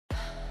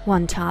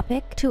One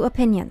topic, two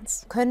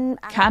opinions. Can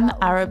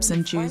Arabs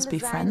and Jews be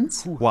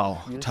friends?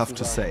 Wow, tough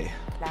to say.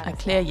 A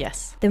clear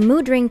yes. The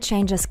Moodring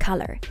changes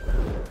color.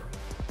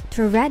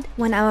 To red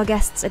when our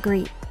guests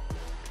agree.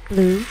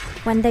 Blue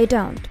when they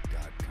don't.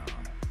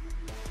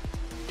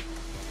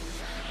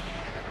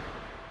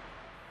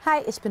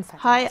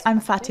 Hi, I'm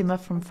Fatima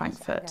from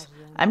Frankfurt.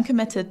 I'm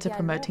committed to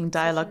promoting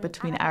dialogue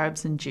between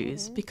Arabs and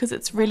Jews because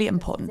it's really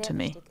important to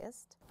me.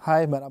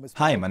 Hi,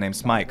 my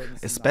name's Mike.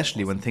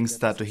 Especially when things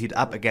start to heat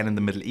up again in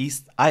the Middle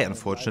East, I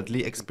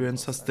unfortunately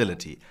experience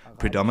hostility,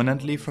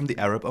 predominantly from the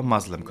Arab or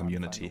Muslim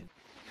community.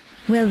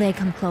 Will they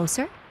come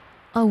closer?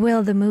 Or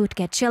will the mood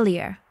get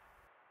chillier?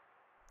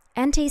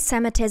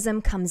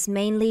 Anti-Semitism comes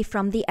mainly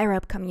from the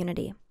Arab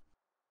community.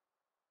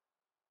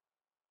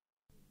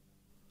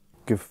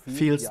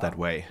 Feels that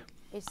way.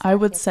 I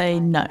would say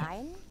no.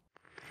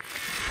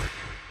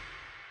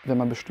 Wenn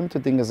man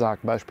bestimmte Dinge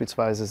sagt,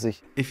 beispielsweise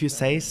sich. If you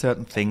say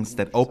certain things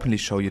that openly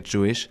show you're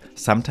Jewish,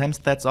 sometimes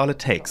that's all it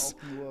takes.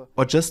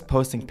 Or just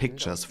posting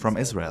pictures from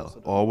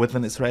Israel or with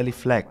an Israeli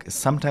flag is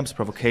sometimes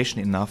provocation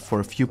enough for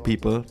a few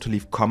people to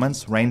leave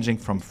comments ranging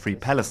from Free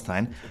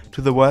Palestine to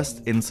the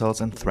worst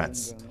insults and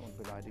threats.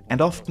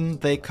 And often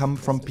they come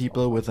from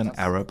people with an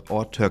Arab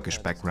or Turkish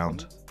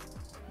background.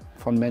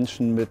 Von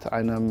Menschen mit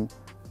einem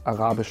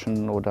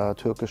arabischen oder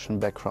türkischen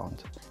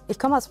Background.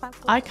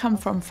 I come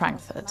from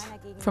Frankfurt.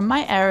 From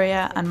my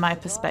area and my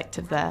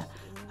perspective there,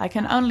 I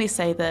can only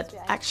say that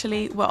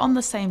actually we're on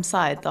the same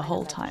side the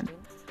whole time.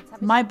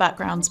 My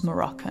background's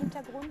Moroccan.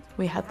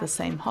 We had the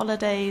same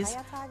holidays.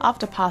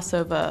 After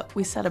Passover,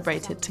 we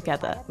celebrated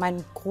together.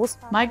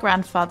 My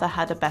grandfather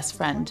had a best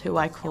friend who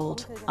I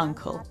called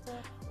Uncle.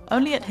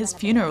 Only at his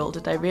funeral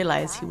did I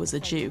realize he was a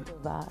Jew.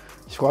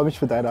 Ich freue mich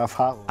für deine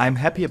Erfahrung. I'm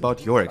happy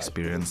about your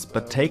experience,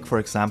 but take for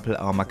example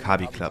our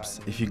Maccabi clubs.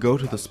 If you go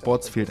to the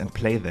sports field and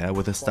play there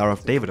with a Star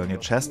of David on your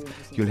chest,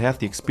 you'll have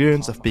the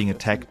experience of being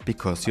attacked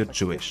because you're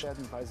Jewish.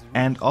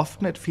 And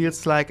often it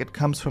feels like it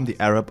comes from the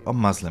Arab or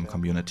Muslim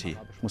community.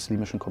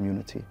 Muslimischen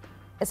Community.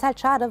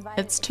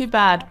 It's too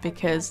bad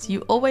because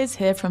you always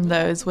hear from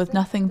those with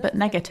nothing but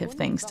negative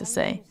things to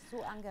say.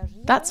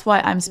 That's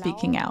why I'm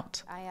speaking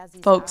out.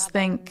 Folks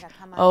think,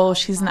 oh,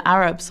 she's an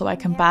Arab, so I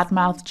can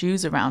badmouth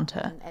Jews around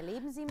her.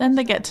 Then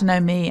they get to know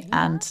me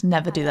and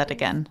never do that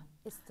again.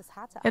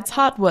 It's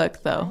hard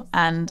work though,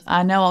 and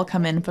I know I'll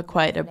come in for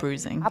quite a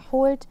bruising.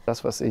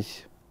 Das, was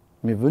ich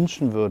mir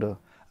wünschen würde.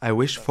 I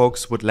wish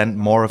folks would lend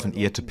more of an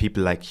ear to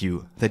people like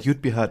you, that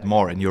you'd be heard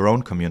more in your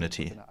own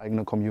community.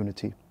 Eigene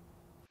Community.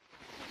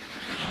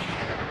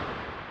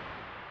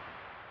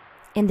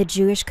 In the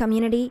Jewish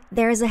community,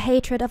 there is a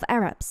hatred of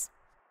Arabs.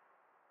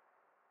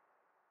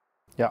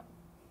 Ja.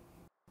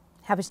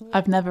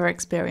 I've never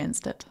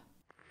experienced it.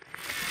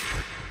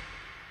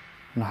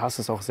 Und Hass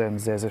ist auch sehr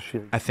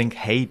schwierig. I think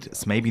hate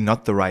is maybe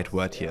not the right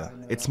word here.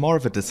 It's more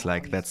of a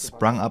dislike that's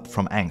sprung up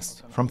from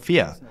angst, from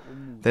fear.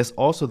 There's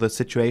also the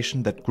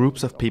situation that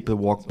groups of people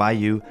walk by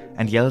you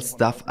and yell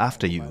stuff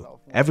after you.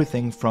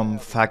 Everything from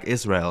fuck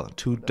Israel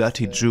to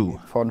dirty Jew.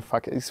 Von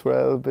fuck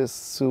Israel bis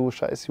zu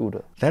scheiß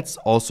Jude. That's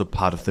also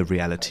part of the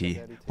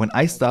reality. When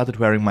I started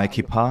wearing my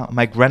kippah,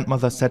 my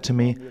grandmother said to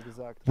me,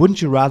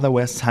 "Wouldn't you rather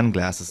wear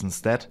sunglasses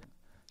instead?"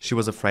 She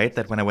was afraid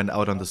that when I went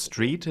out on the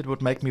street, it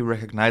would make me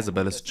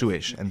recognizable as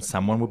Jewish and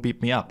someone would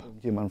beat me up.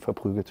 Jemand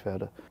verprügelt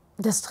werde.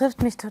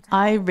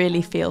 I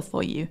really feel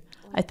for you.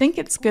 I think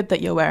it's good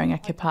that you're wearing a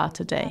kippah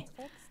today.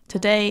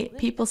 Today,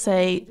 people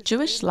say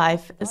Jewish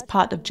life is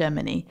part of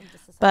Germany,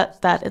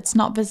 but that it's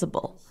not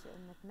visible.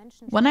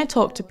 When I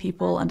talk to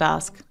people and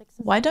ask,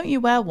 why don't you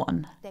wear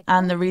one?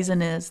 And the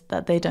reason is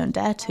that they don't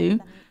dare to,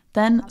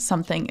 then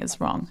something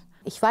is wrong.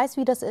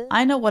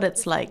 I know what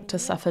it's like to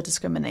suffer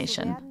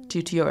discrimination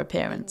due to your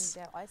appearance.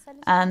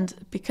 And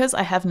because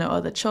I have no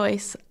other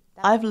choice,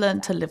 I've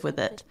learned to live with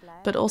it,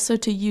 but also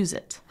to use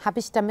it.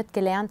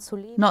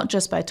 Not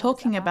just by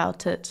talking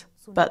about it,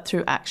 but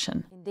through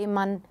action.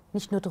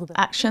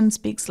 Action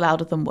speaks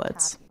louder than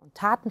words.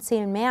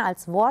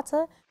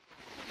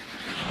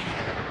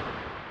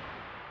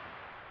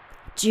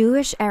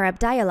 Jewish-Arab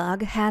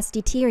dialogue has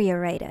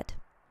deteriorated.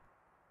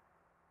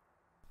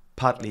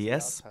 Partly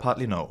yes,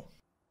 partly no.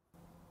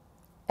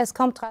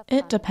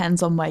 It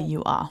depends on where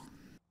you are.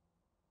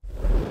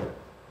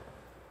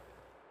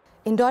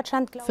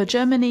 For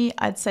Germany,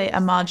 I'd say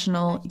a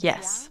marginal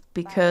yes,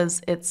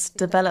 because it's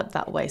developed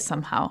that way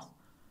somehow.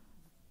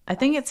 I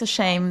think it's a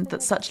shame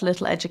that such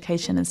little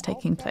education is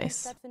taking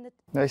place.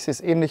 Ja, ich sehe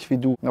es ähnlich wie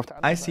du.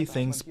 I see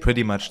things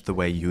pretty much the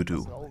way you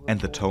do, and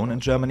the tone in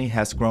Germany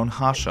has grown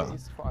harsher.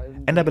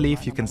 And I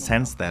believe you can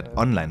sense that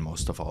online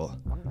most of all.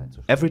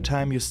 Every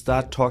time you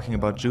start talking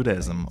about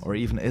Judaism or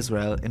even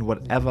Israel in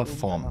whatever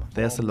form,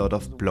 there's a lot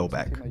of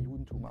blowback.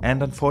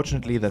 And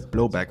unfortunately that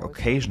blowback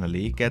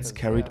occasionally gets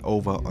carried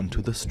over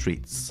onto the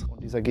streets.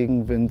 Dieser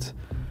Gegenwind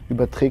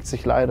überträgt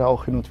sich leider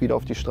auch hin und wieder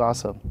auf die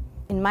Straße.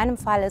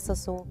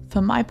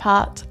 For my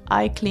part,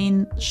 I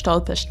clean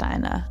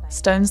Stolpersteine,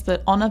 stones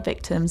that honor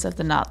victims of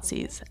the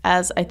Nazis,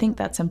 as I think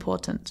that's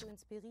important.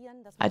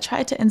 I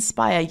try to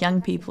inspire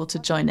young people to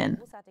join in.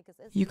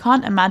 You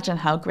can't imagine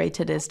how great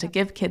it is to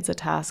give kids a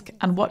task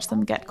and watch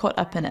them get caught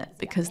up in it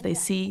because they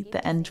see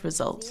the end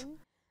result.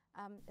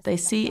 They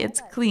see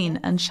it's clean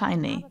and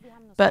shiny,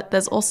 but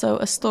there's also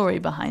a story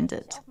behind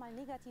it.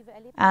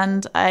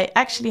 And I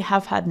actually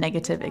have had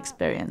negative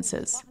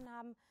experiences.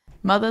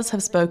 Mothers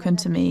have spoken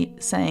to me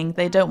saying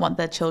they don't want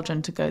their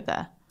children to go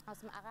there.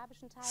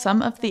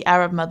 Some of the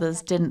Arab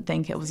mothers didn't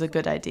think it was a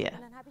good idea.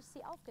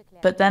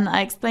 But then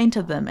I explained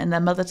to them in their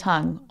mother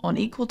tongue, on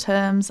equal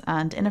terms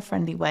and in a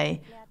friendly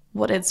way,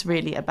 what it's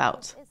really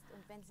about.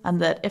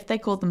 And that if they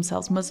call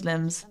themselves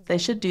Muslims, they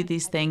should do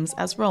these things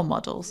as role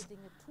models.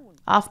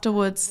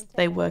 Afterwards,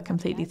 they were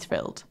completely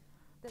thrilled.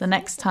 The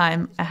next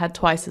time, I had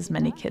twice as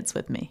many kids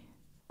with me.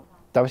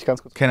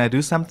 Can I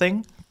do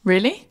something?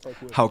 Really?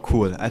 How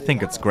cool. I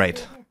think it's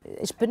great.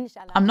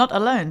 I'm not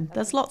alone.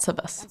 There's lots of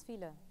us.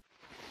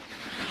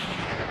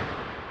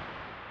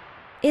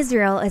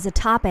 Israel is a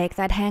topic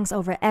that hangs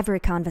over every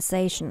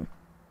conversation.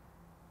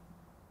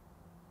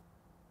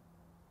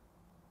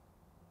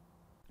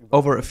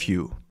 Over a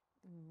few.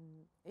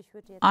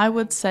 I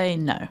would say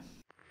no.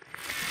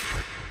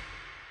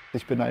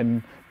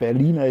 I'm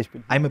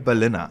a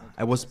Berliner.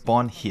 I was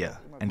born here.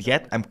 And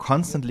yet I'm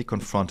constantly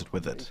confronted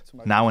with it.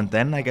 Now and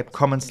then I get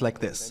comments like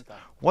this.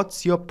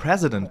 What's your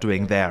president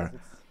doing there?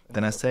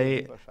 Then I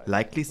say,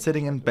 likely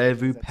sitting in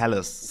Bellevue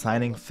Palace,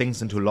 signing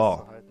things into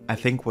law. I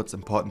think what's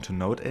important to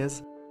note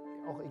is,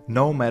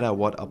 no matter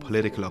what our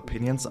political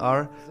opinions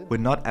are, we're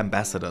not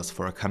ambassadors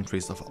for our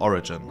countries of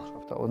origin.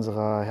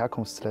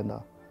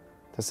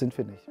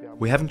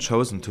 We haven't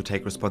chosen to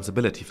take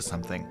responsibility for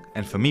something.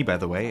 And for me, by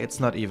the way, it's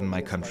not even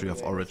my country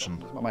of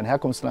origin.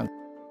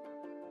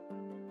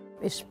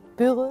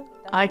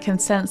 I can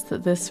sense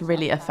that this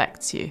really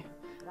affects you.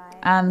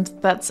 And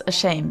that's a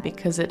shame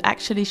because it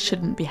actually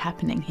shouldn't be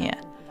happening here.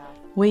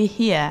 We're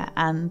here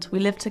and we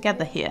live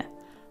together here.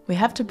 We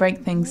have to break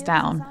things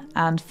down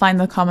and find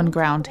the common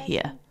ground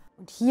here.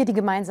 Hier die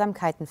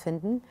Gemeinsamkeiten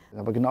finden.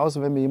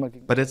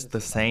 But it's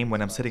the same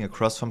when I'm sitting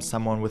across from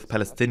someone with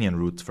Palestinian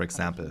roots, for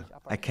example.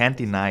 I can't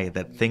deny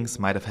that things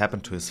might have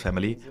happened to his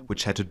family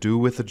which had to do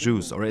with the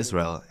Jews or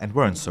Israel and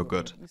weren't so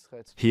good.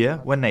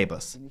 Here, we're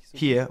neighbors.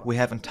 Here, we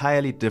have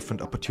entirely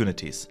different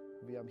opportunities.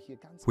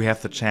 We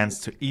have the chance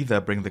to either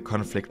bring the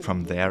conflict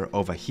from there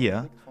over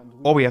here,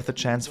 or we have the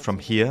chance from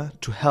here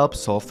to help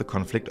solve the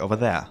conflict over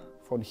there.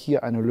 Von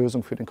hier eine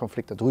Lösung für den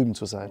Konflikt da drüben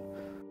zu sein.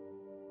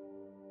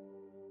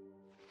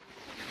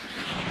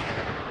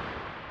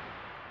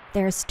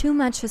 There's too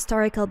much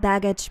historical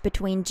baggage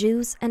between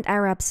Jews and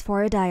Arabs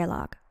for a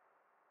dialogue.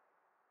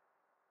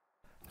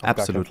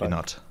 Absolutely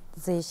not.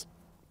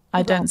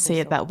 I don't see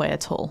it that way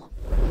at all.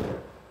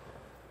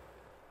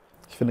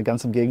 Ich finde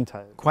ganz im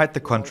Gegenteil. Quite the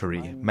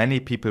contrary. Many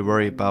people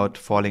worry about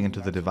falling into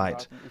the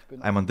divide.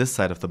 I'm on this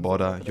side of the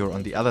border, you're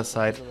on the other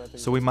side,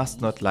 so we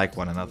must not like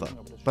one another.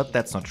 But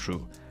that's not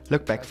true.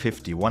 Look back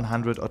 50,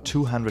 100 or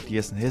 200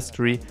 years in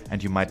history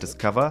and you might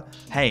discover,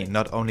 hey,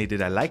 not only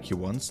did I like you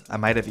once, I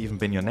might have even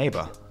been your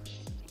neighbor.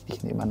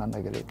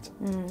 Nebeneinander gelebt.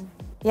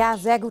 Ja,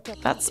 sehr gut.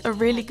 That's a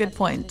really good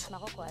point.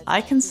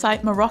 I can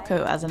cite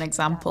Morocco as an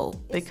example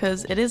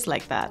because it is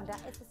like that.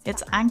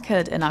 It's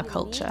anchored in our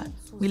culture.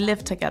 We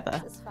live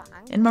together.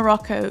 In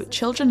Morocco,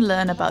 children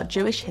learn about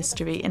Jewish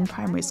history in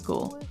primary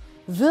school.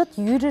 Wird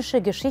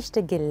jüdische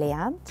Geschichte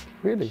gelernt?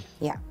 Really?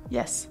 Ja.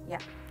 Yes. Ja.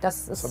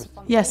 Das ist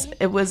Yes,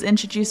 it was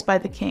introduced by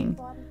the king.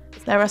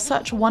 There are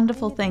such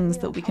wonderful things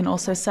that we can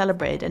also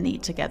celebrate and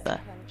eat together.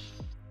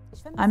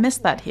 I miss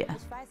that here.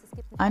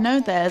 I know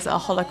there's a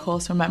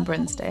Holocaust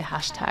Remembrance Day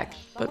hashtag,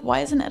 but why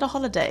isn't it a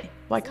holiday?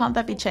 Why can't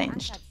that be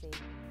changed?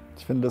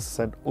 Ich finde, das ist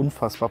ein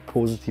unfassbar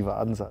positiver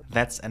Ansatz.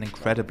 That's an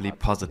incredibly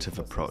positive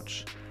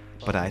approach.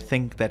 But I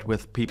think that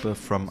with people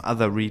from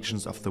other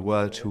regions of the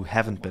world who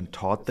haven't been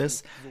taught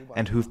this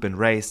and who've been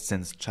raised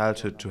since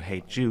childhood to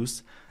hate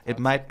Jews, it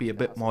might be a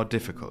bit more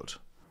difficult.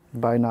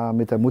 Beinahe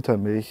mit der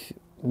Muttermilch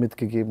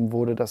mitgegeben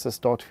wurde, dass es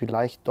dort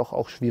vielleicht doch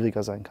auch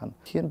schwieriger sein kann.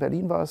 Hier in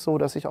Berlin war es so,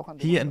 dass ich auch an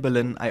Here in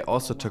Berlin, I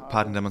also took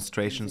part in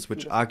demonstrations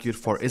which argued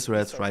for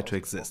Israel's right to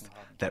exist.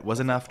 That was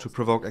enough to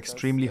provoke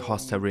extremely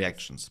hostile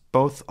reactions,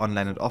 both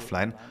online and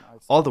offline,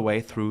 all the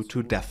way through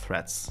to death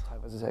threats.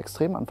 teilweise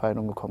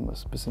Extremanfeindungen gekommen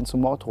ist, bis hin zu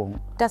Morddrohungen.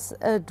 dass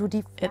du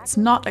die It's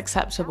not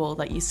acceptable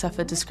that you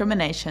suffer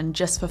discrimination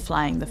just for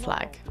flying the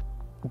flag.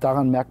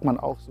 Daran merkt man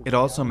auch so. It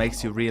also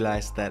makes you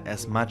realize that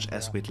as much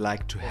as we'd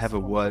like to have a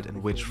world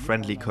in which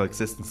friendly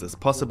coexistence is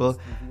possible,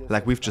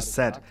 like we've just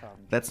said,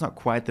 that's not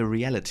quite the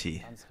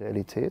reality.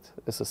 Realität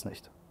ist es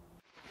nicht.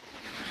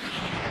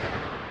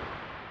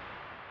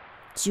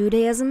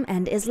 Judaism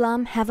and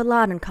Islam have a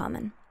lot in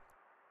common.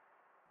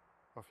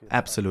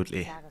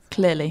 Absolutely.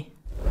 Clearly.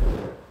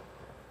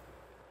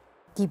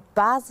 die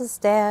Basis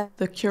der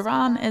The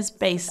Quran is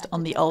based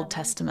on the Old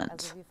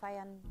Testament.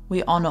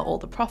 We honor all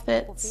the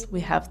prophets,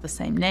 we have the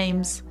same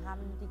names.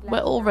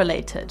 We're all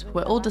related,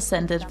 we're all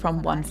descended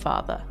from one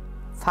father.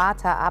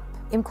 Vater ab.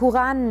 Im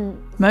Koran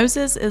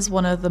Moses is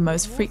one of the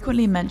most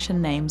frequently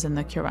mentioned names in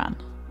the Quran.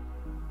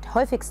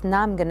 häufigsten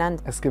Namen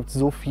genannt. Es gibt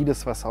so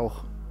vieles, was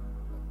auch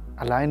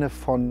alleine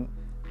von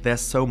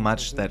There's so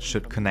much that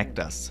should connect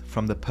us,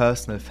 from the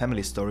personal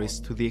family stories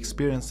to the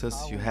experiences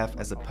you have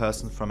as a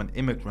person from an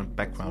immigrant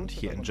background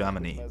here in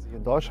Germany.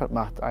 In Deutschland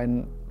macht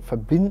einen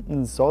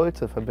verbinden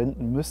sollte,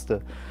 verbinden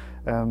müsste.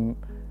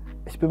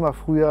 Ich bin mal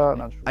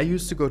früher. I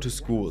used to go to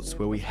schools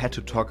where we had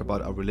to talk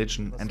about our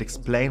religion and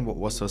explain what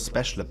was so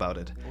special about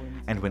it.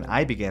 And when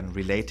I began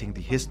relating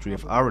the history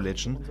of our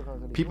religion,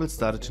 people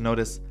started to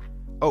notice,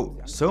 oh,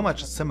 so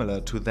much is similar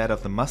to that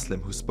of the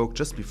Muslim who spoke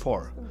just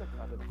before.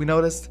 We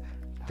noticed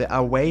there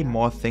are way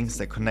more things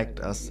that connect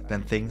us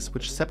than things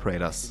which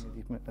separate us.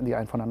 Die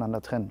einen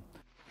voneinander trennen.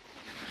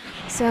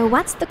 So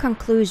what's the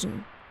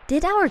conclusion?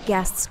 Did our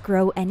guests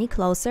grow any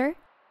closer?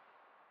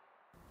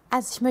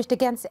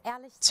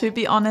 To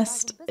be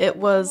honest, it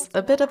was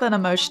a bit of an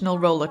emotional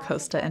roller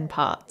coaster in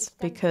parts,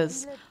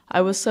 because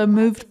I was so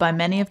moved by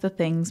many of the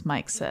things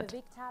Mike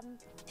said.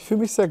 Ich fühle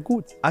mich sehr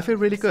gut. I feel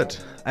really good.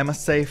 I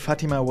must say,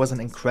 Fatima was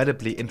an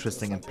incredibly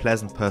interesting and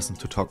pleasant person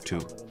to talk to.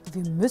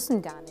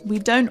 We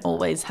don't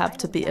always have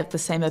to be of the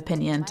same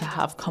opinion to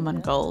have common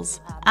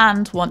goals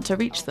and want to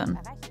reach them.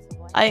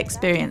 I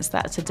experienced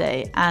that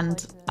today,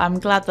 and I'm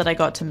glad that I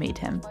got to meet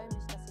him.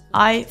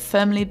 I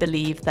firmly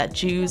believe that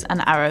Jews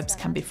and Arabs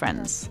can be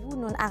friends.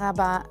 Juden und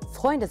Araber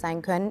Freunde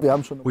sein können.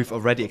 We've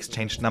already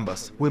exchanged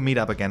numbers. We'll meet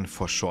up again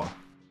for sure.